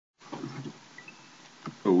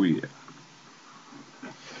Oh yeah.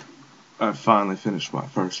 I finally finished my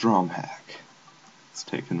first RomHack. It's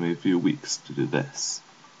taken me a few weeks to do this.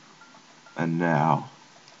 And now,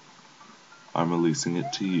 I'm releasing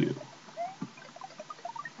it to you.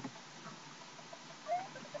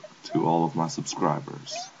 To all of my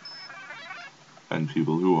subscribers. And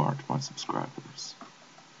people who aren't my subscribers.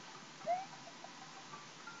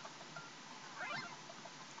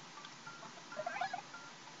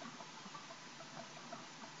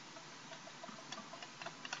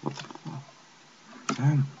 What the fuck?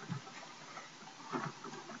 Damn.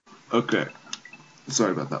 Okay.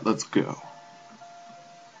 Sorry about that. Let's go.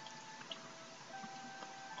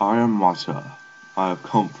 I am Mata. I have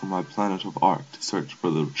come from my planet of Ark to search for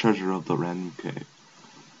the treasure of the Random Cave.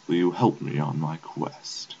 Will you help me on my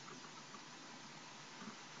quest?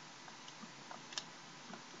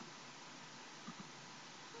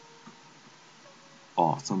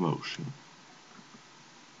 Awesome ocean.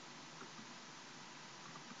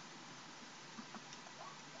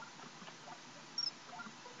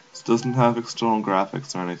 This doesn't have external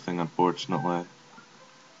graphics or anything, unfortunately.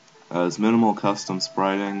 It has minimal custom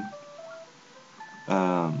spriting,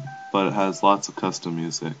 but it has lots of custom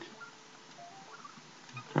music.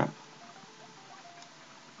 Crap.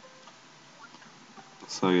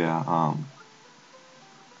 So yeah,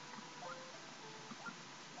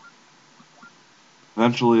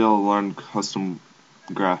 eventually I'll learn custom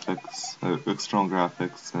graphics, external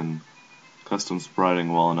graphics, and custom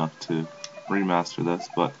spriting well enough to remaster this,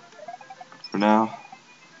 but for now,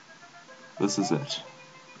 this is it.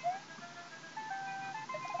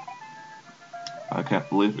 I can't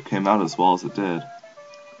believe it came out as well as it did.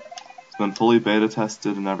 It's been fully beta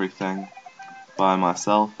tested and everything by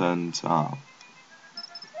myself and a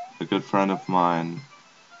good friend of mine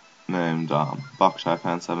named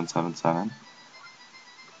BuckTypan777,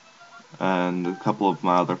 and a couple of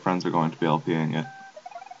my other friends are going to be LPing it,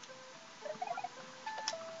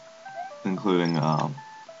 including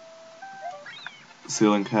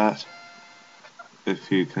Ceiling Cat, if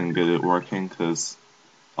he can get it working, because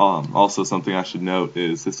also something I should note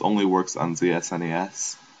is this only works on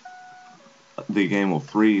ZSNES. The game will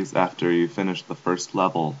freeze after you finish the first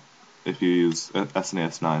level if you use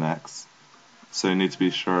SNES 9X. So you need to be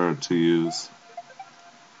sure to use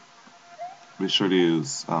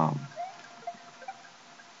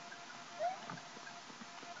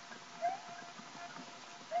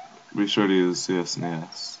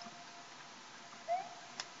ZSNES.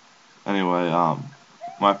 Anyway,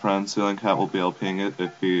 my friend Ceiling Cat will be LPing it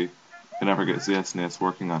if he can ever get ZSNES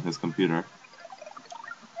working on his computer.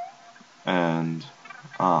 And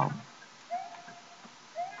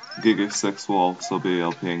Giga6 will also be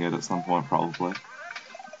LPing it at some point, probably.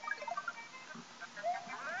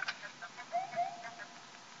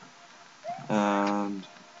 And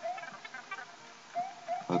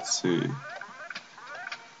let's see.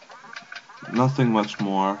 Nothing much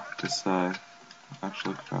more to say.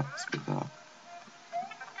 Actually, crap, speed that up.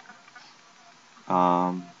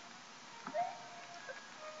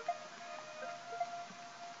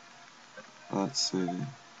 Let's see.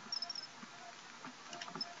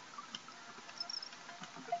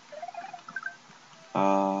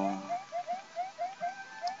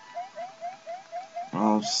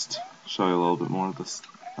 I'll just show you a little bit more of this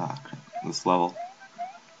this level.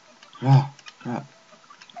 Crap.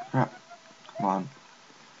 Come on.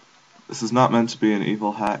 This is not meant to be an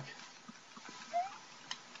evil hack,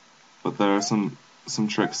 but there are some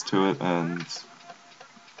tricks to it, and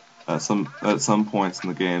at some points in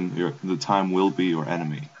the game, the time will be your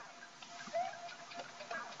enemy.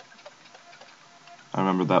 I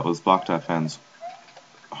remember that was BuckTypan's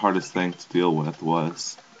hardest thing to deal with,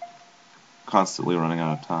 was constantly running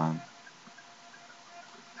out of time.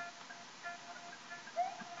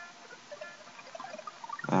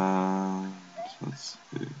 And let's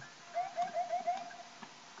see.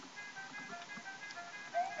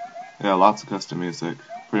 Yeah, lots of custom music.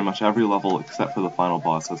 Pretty much every level except for the final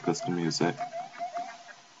boss has custom music.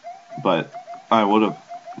 But I would have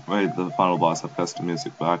made the final boss have custom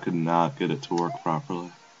music, but I could not get it to work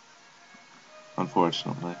properly.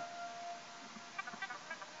 Unfortunately.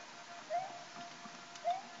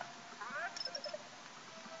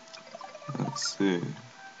 Let's see.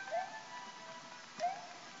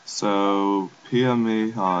 So PM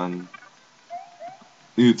me on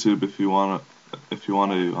YouTube if you want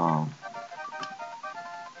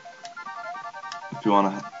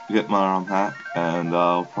to get my RomHack, and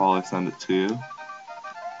I'll probably send it to you.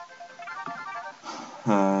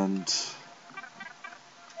 And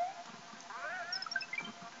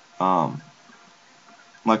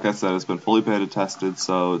Like I said, it's been fully beta tested,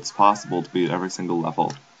 so it's possible to beat every single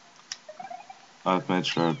level. I've made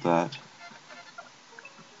sure of that.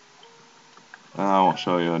 I won't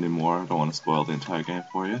show you anymore. I don't want to spoil the entire game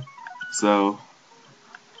for you. So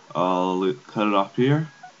I'll cut it off here,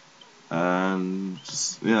 and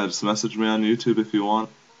just message me on YouTube if you want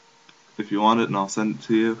it, and I'll send it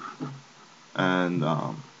to you. And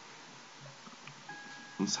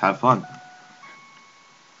just have fun.